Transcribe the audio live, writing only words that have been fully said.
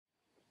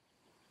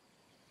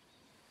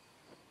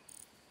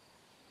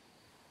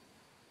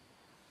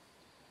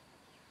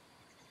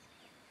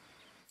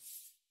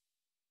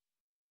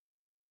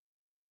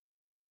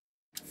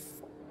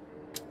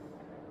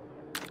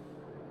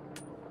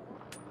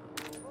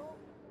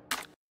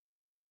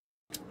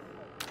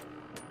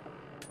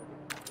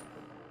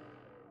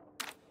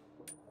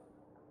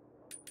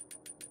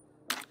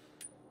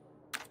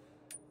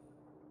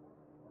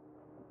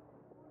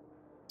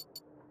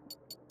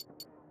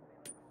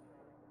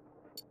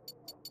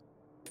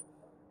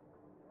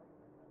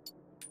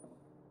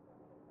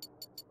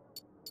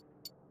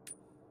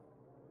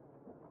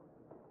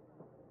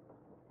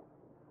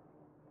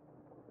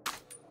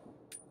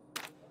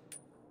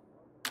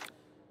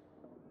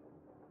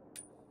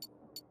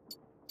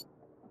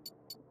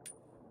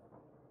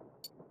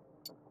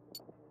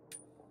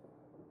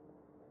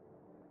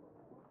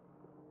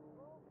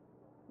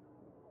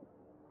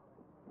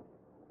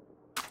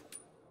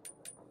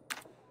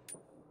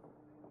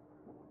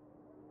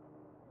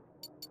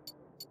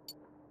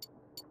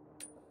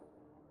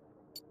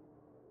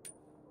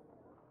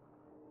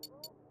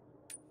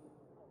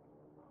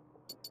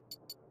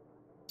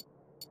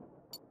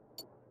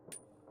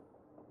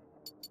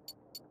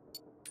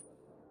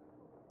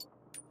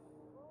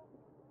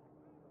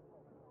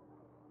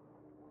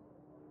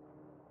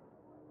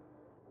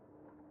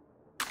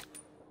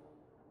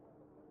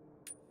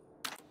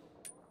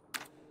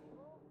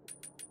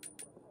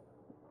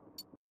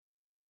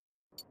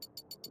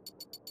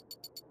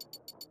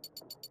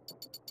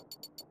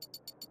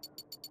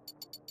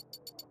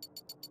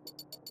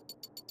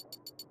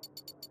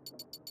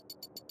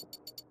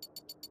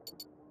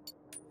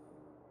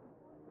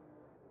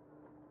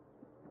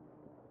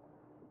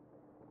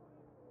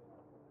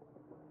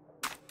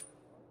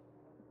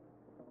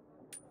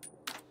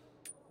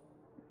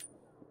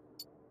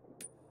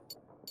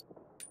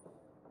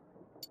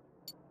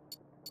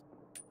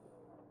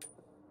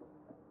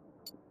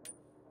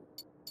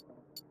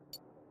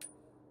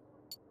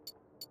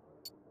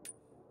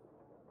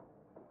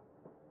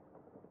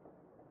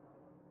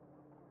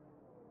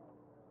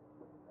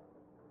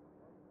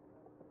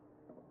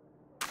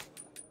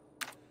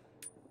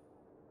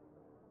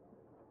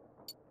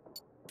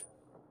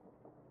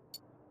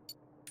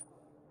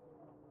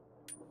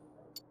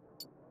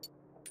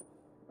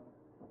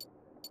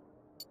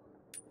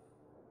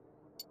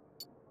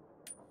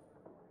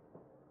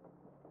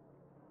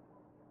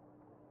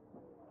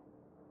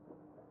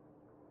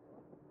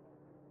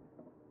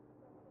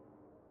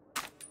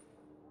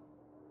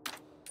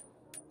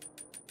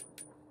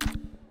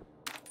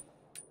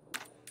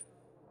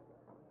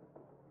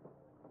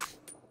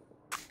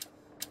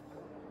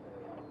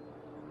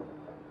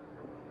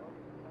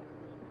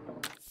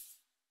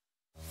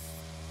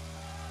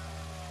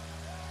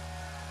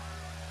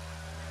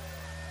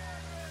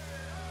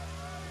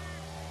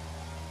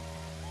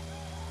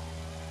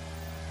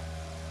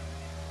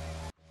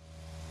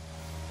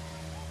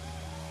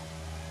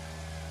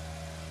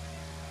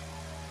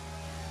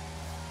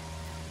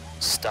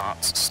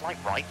starts slight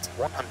right,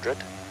 100,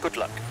 good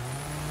luck.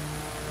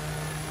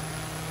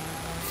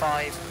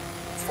 5,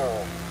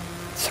 4,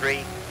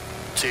 3,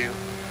 2,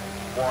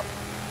 1,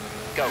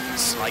 go,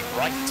 slight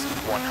right,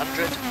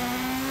 100,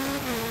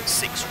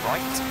 6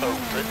 right,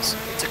 opens,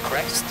 into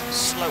crest,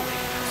 slowly,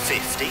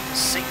 50,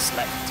 6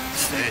 left,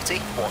 30,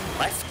 1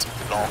 left,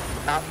 long,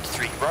 and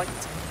 3 right,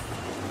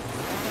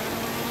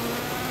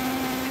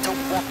 into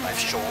 1 left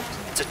short,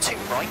 into 2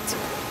 right,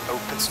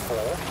 opens 4,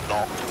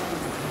 long,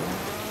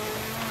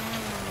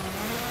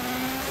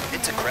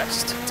 into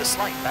crest, to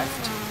slight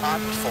left,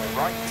 and 4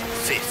 right,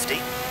 50,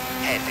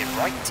 hairpin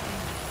right,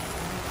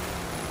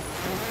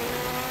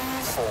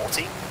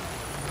 40,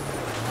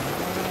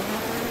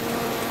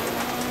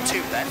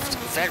 2 left,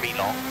 very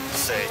long,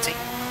 30,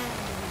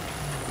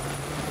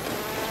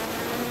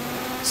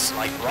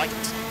 slight right,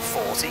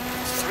 40,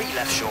 3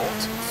 left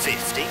short,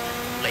 50,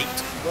 late,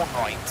 1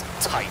 right,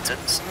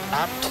 tightens,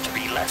 and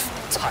 3 left,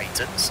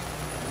 tightens,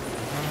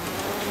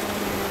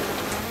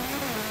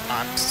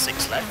 and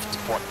 6 left,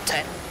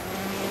 110,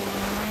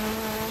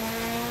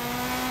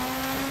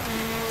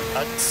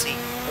 unseen,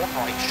 1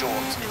 right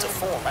short, into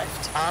 4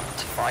 left, and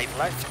 5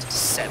 left,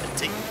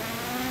 70,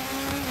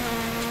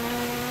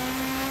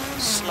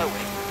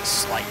 slowing,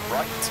 slight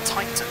right,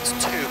 tightens,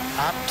 2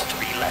 and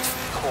 3 left,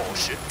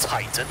 caution,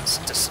 tightens,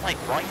 to slight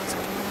right,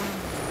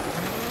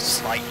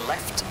 slight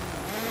left,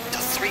 to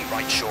 3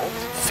 right short,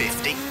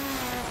 50,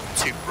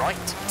 2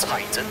 right,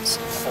 tightens,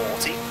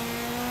 40,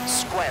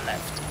 square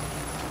left,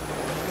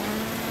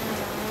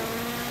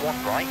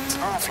 1 right,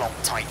 half long,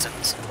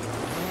 tightens,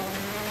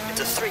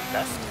 into 3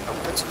 left,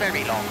 opens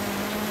very long,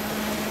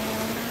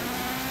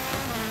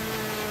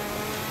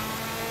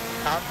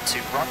 and 2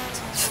 right,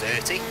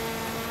 30,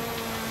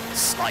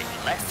 slight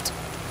left,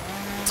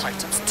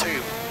 tightens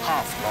 2,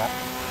 half long,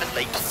 and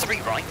late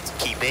 3 right,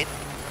 keep in,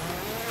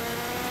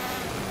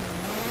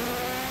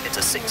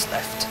 into 6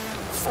 left,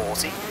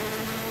 40,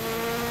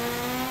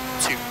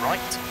 2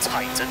 right,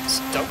 tightens,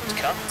 don't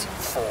cut,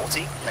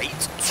 40,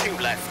 late 2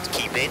 left,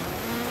 keep in,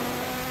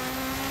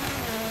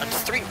 and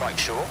 3 right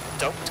short,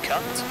 don't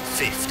cut,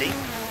 50,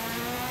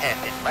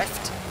 hairpin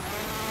left,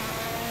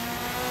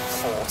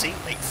 40,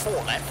 late 4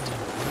 left,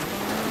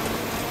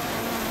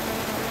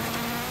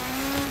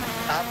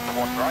 and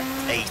 1 right,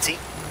 80,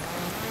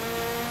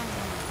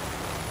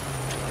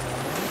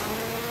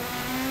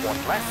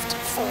 1 left,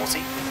 40,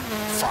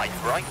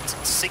 5 right,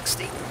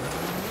 60,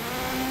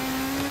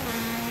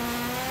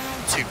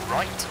 2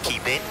 right,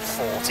 keep in,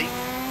 40,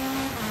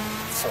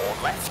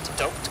 4 left,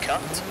 don't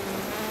cut,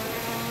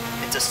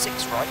 into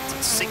 6 right,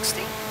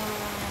 60,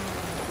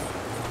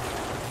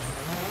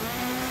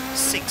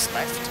 6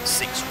 left,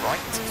 6 right,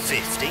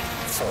 50,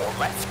 4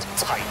 left,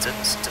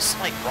 tightens, to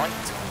slight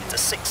right, into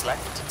 6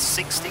 left,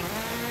 60,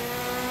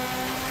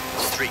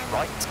 3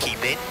 right,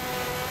 keep in,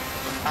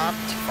 and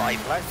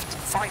 5 left,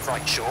 5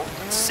 right short,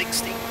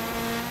 60,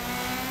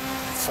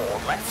 4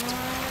 left,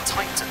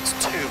 tightens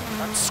 2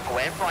 and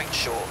square right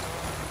short,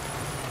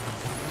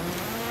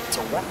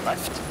 to 1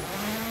 left,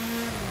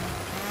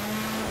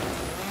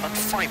 and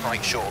 5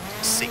 right short,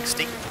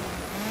 60,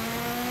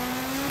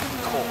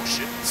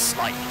 caution,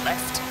 slight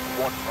left,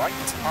 1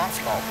 right,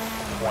 half long,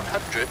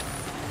 100,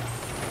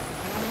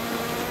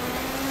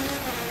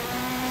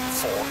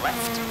 4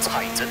 left,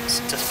 tightens,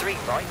 to 3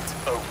 right,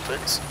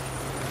 opens,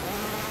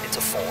 into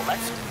 4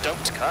 left,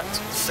 don't cut,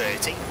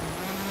 30,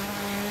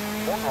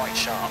 1 right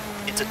sharp,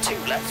 into 2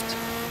 left,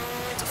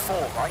 into 4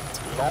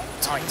 right, long,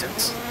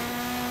 tightens,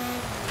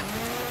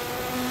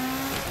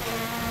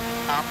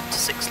 and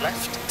 6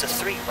 left, to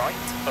 3 right,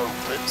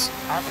 opens,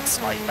 and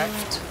slight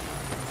left,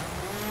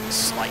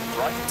 slight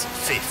right,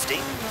 50,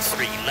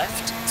 3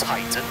 left,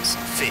 tightens,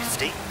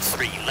 50,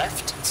 3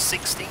 left,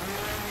 60,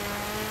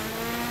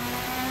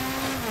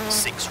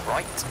 6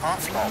 right,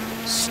 half long,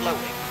 slowing,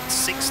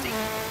 60,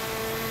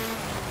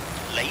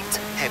 late,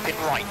 hairpin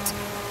right,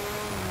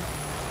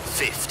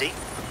 50,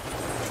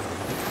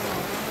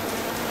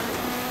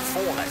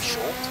 4 left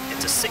short,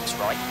 into 6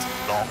 right,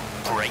 long,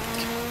 break,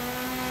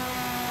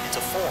 into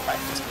 4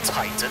 left,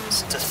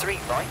 tightens, to 3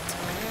 right,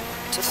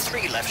 into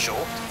 3 left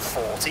short,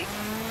 40,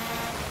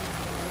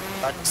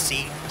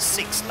 unseen,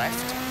 6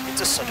 left,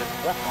 into sudden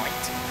 1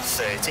 right,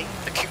 30,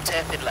 acute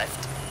hairpin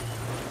left,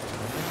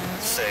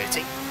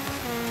 30,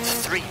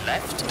 3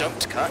 left,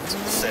 don't cut,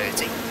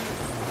 30,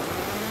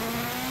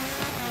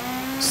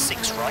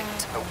 6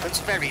 right, opens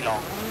very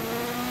long,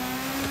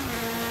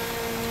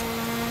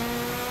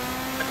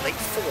 and late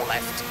 4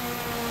 left,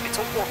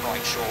 into 1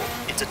 right short,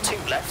 into 2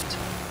 left,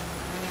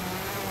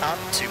 and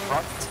 2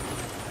 right,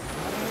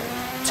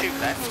 2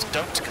 left,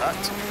 don't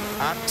cut,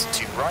 and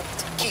 2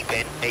 right, keep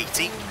in,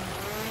 80,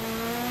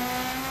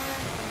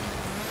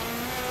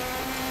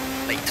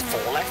 late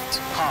 4 left,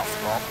 half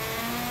long,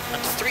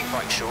 and 3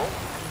 right short,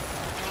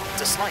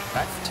 to slight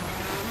left,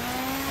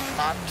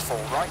 and 4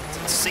 right,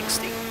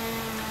 60,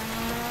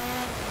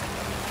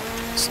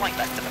 slight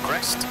left in the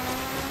crest,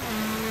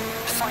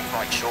 5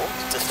 right short,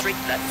 to 3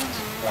 left,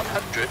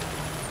 100,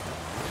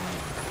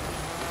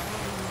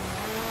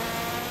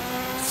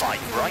 5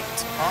 right,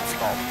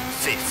 half long,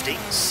 50,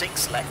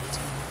 6 left.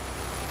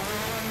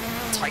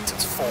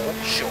 Tightens 4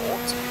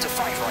 short, into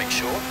 5 right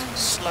short,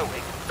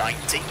 slowing,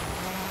 90.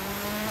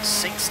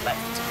 6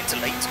 left,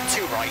 into late,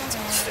 2 right,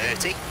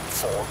 30,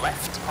 4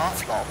 left,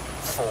 half long,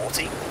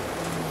 40.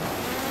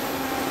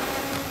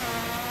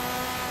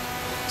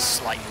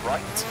 Slight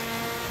right,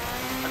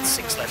 and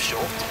 6 left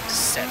short,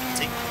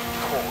 70.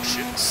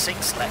 Caution,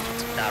 6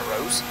 left,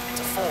 narrows,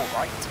 into 4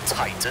 right,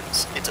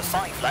 tightens, into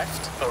 5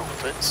 left,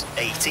 opens,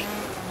 80.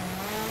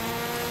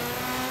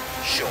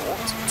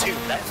 Short, 2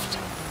 left,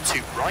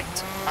 2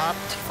 right, and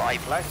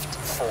 5 left,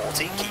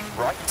 40, keep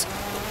right.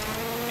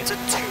 Into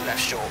 2 left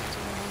short.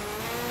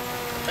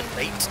 And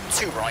late,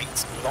 2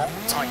 right, long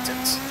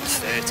tightens,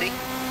 30.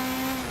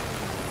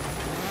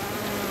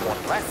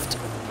 1 left.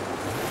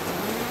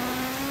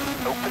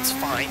 Opens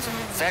 5,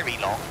 very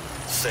long,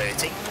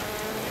 30.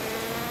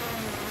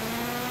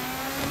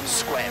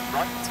 Square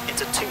right,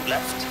 into 2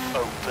 left,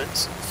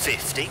 opens,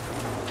 50.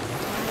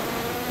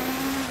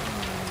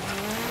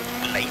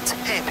 Late,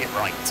 hairpin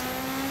right,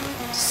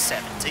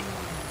 70.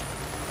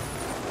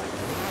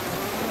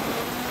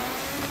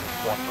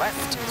 1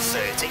 left,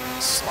 30,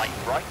 slight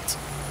right.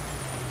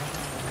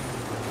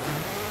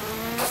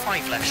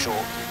 5 left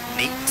short,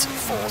 neat,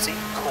 40,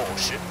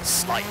 caution,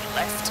 slight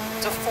left,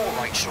 to 4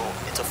 right short,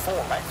 into 4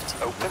 left,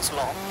 opens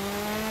long,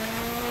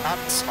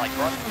 and slight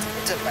right,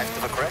 into left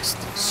of a crest,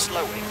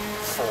 slowing,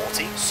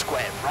 40,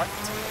 square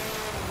right,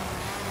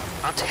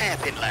 and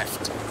hairpin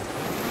left,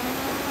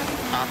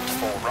 and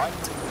 4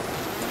 right,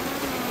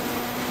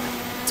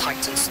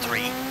 tightens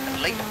 3,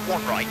 and late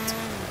 1 right,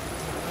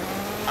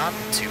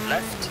 and 2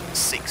 left,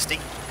 60,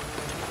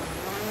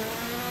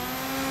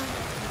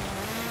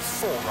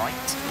 4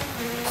 right,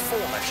 4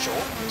 left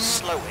short,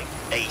 slowing,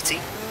 80.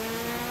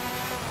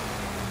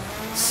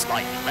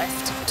 Slight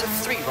left to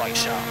 3 right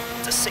sharp,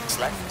 to 6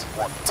 left,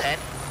 110.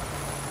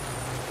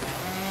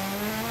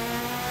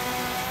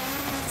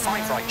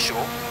 5 right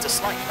short, to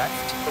slight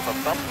left, over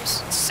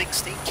bumps,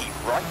 60, keep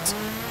right.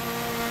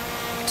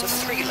 To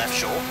 3 left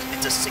short,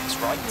 into 6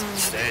 right,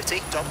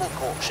 30, double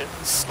caution,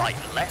 slight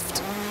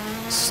left,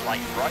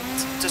 slight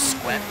right, to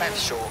square left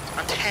short,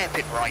 and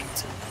hairpin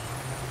right.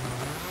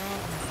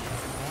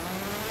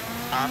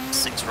 And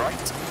 6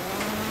 right,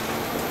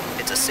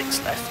 into 6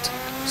 left,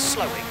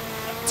 slowing,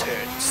 and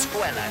turn,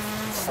 square left,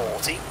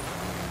 40,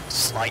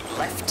 slight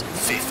left,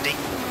 50,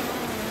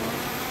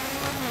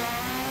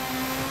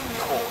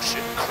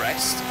 caution,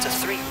 crest, to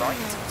 3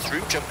 right,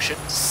 through junction,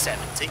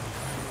 70,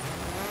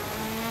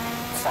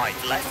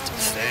 5 left,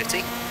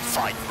 30,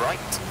 5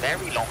 right,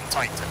 very long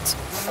tightens,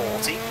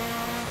 40,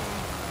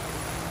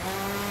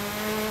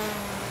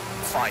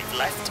 5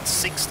 left,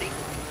 60,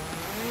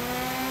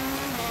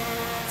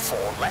 4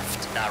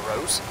 left,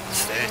 narrows,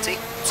 30,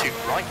 2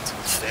 right,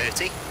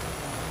 30,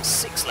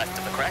 6 left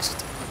of the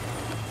crest,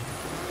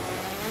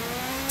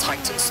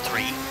 tightens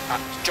 3,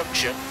 at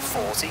junction,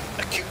 40,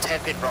 acute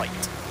hairpin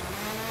right,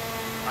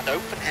 and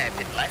open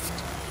hairpin left,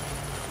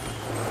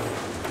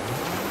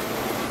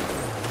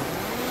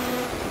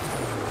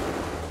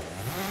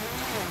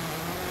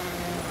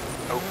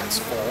 opens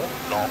 4,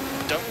 long,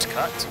 don't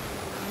cut,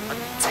 and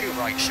 2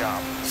 right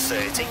sharp,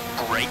 30,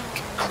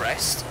 brake,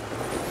 crest,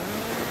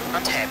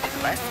 and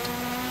hairpin left,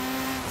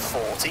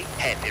 40,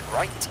 hairpin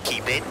right,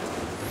 keep in,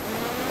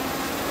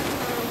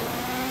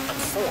 and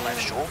 4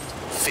 left short,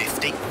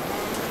 50,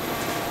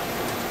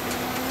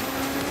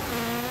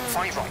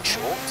 5 right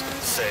short,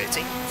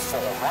 30, 4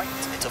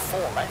 right, into 4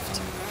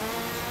 left,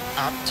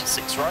 and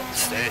 6 right,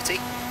 30,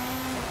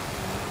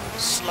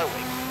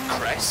 slowing,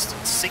 crest,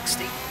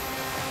 60,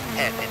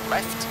 hairpin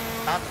left,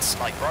 and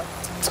slight right,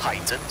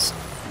 tightens,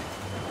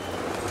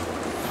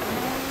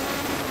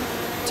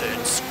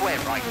 turn square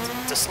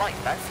right, to slight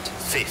left,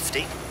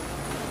 50,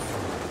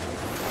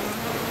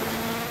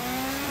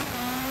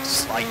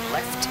 slight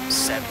left,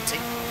 70,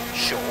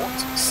 short,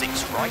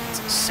 6 right,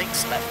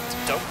 6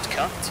 left, don't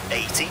cut,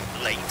 80,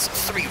 late,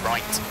 3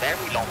 right,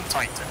 very long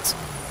tightens,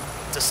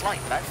 to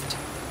slight left,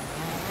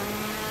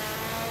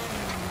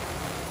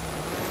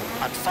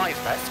 and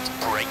 5 left,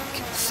 brake,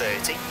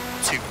 30,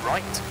 2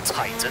 right,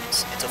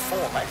 tightens, into 4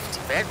 left,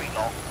 very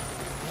long,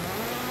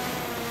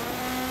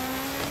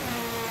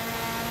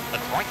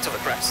 and right of a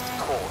crest,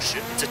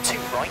 caution, into 2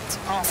 right,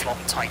 half long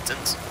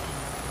tightens,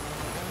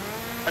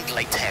 and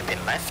late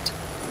hairpin left,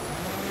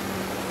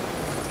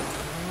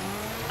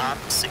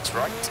 and 6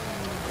 right,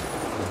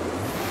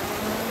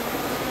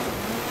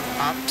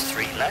 and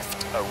 3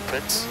 left,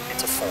 opens,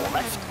 into 4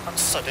 left, and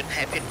sudden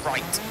hairpin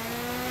right,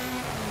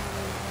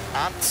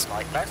 and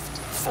slight left,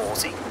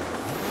 40,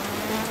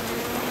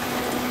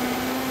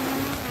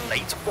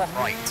 late 1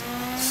 right,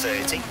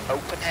 30,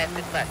 open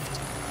hairpin left,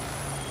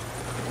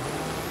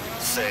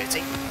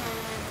 30,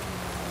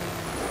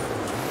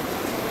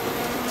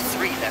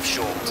 3 left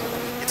short,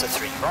 into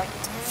 3 right,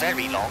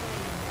 very long,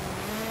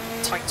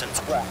 tightens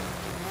 1,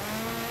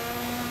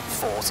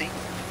 40,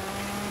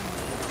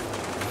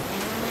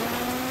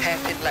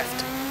 hairpin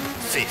left,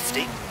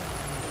 50,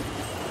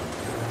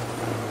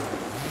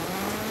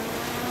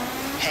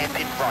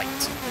 hairpin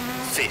right,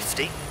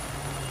 50,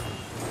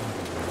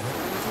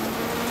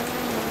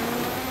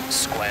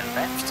 square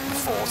left,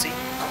 40,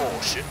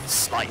 caution,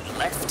 slight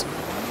left,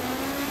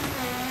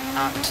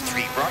 and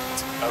 3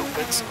 right,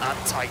 opens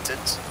and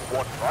tightens,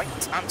 1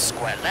 right and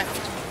square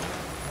left,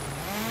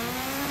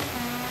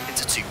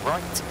 into 2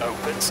 right,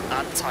 opens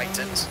and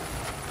tightens,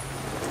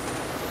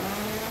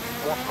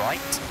 1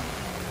 right,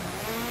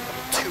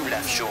 2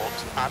 left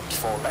short and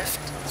 4 left,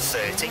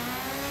 30,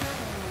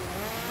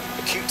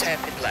 acute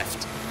hairpin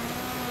left,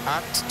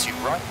 and 2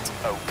 right,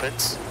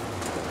 opens,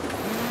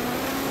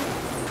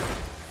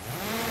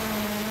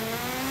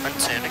 and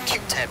turn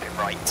acute hairpin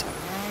right,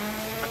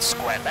 and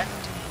square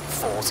left,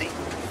 40,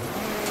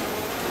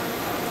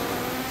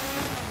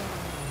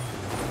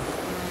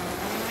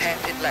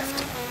 hairpin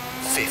left,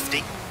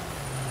 50,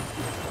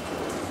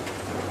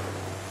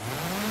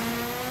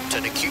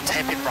 turn acute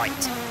hairpin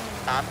right,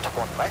 and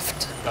 1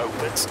 left,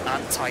 opens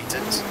and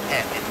tightens,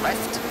 hairpin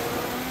left,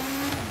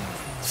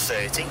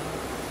 30,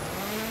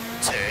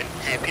 turn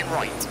hairpin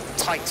right,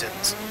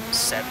 tightens,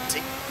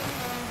 70,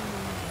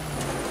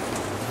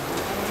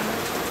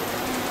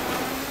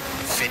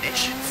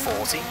 finish,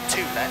 40,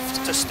 2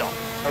 left to stop.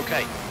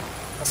 Okay,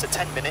 that's a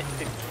 10-minute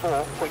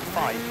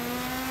 54.5.